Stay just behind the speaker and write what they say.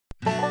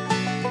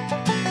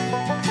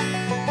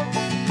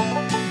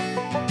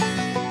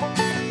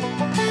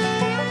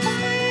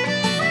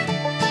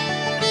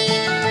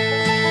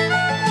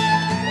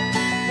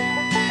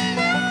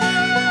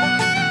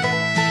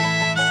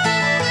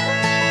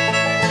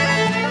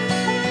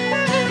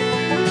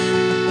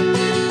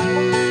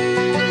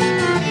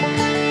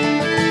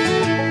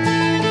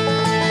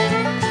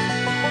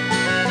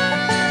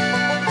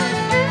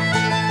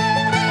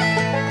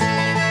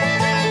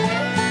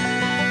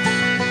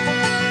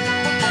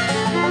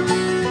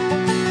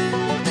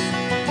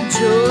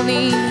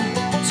Jolene,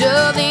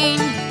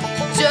 Jolene,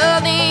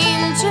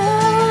 Jolene,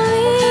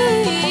 Jolene,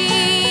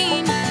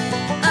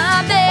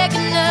 I'm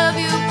begging of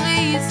you,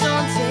 please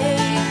don't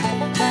take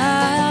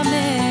my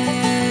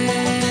man.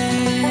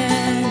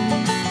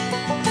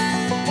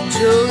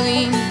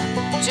 Jolene,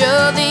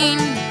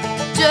 Jolene,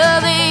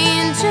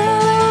 Jolene,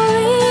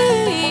 Jolene,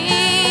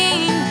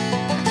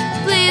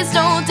 please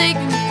don't take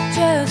him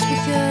just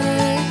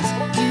because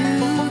you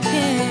can.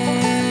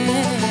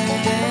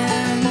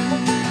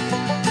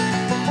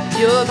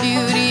 Your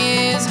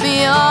beauty is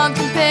beyond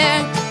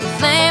compare, with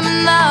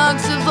flaming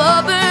locks of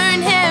auburn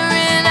hair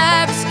and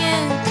ivory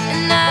skin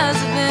and eyes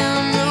of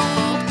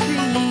emerald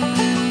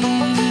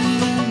green.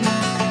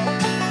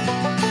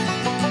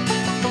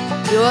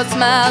 Your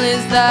smile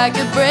is like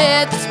a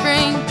breath of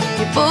spring,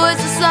 your voice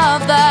is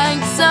soft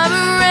like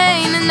summer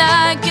rain, and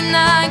I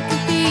cannot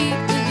compete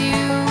with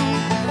you,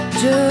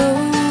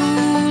 Jolene.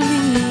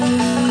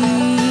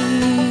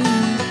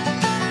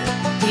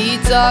 He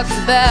talks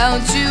about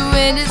you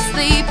in his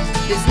sleep.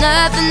 There's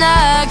nothing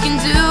I can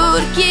do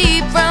to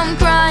keep from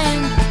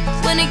crying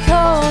when he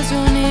calls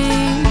your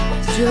name,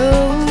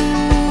 Jolene.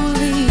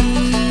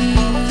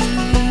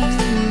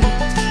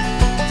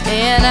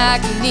 And I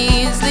can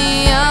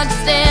easily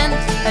understand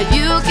how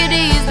you could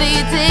easily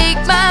take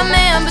my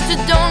man, but you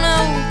don't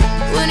know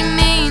what he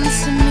means.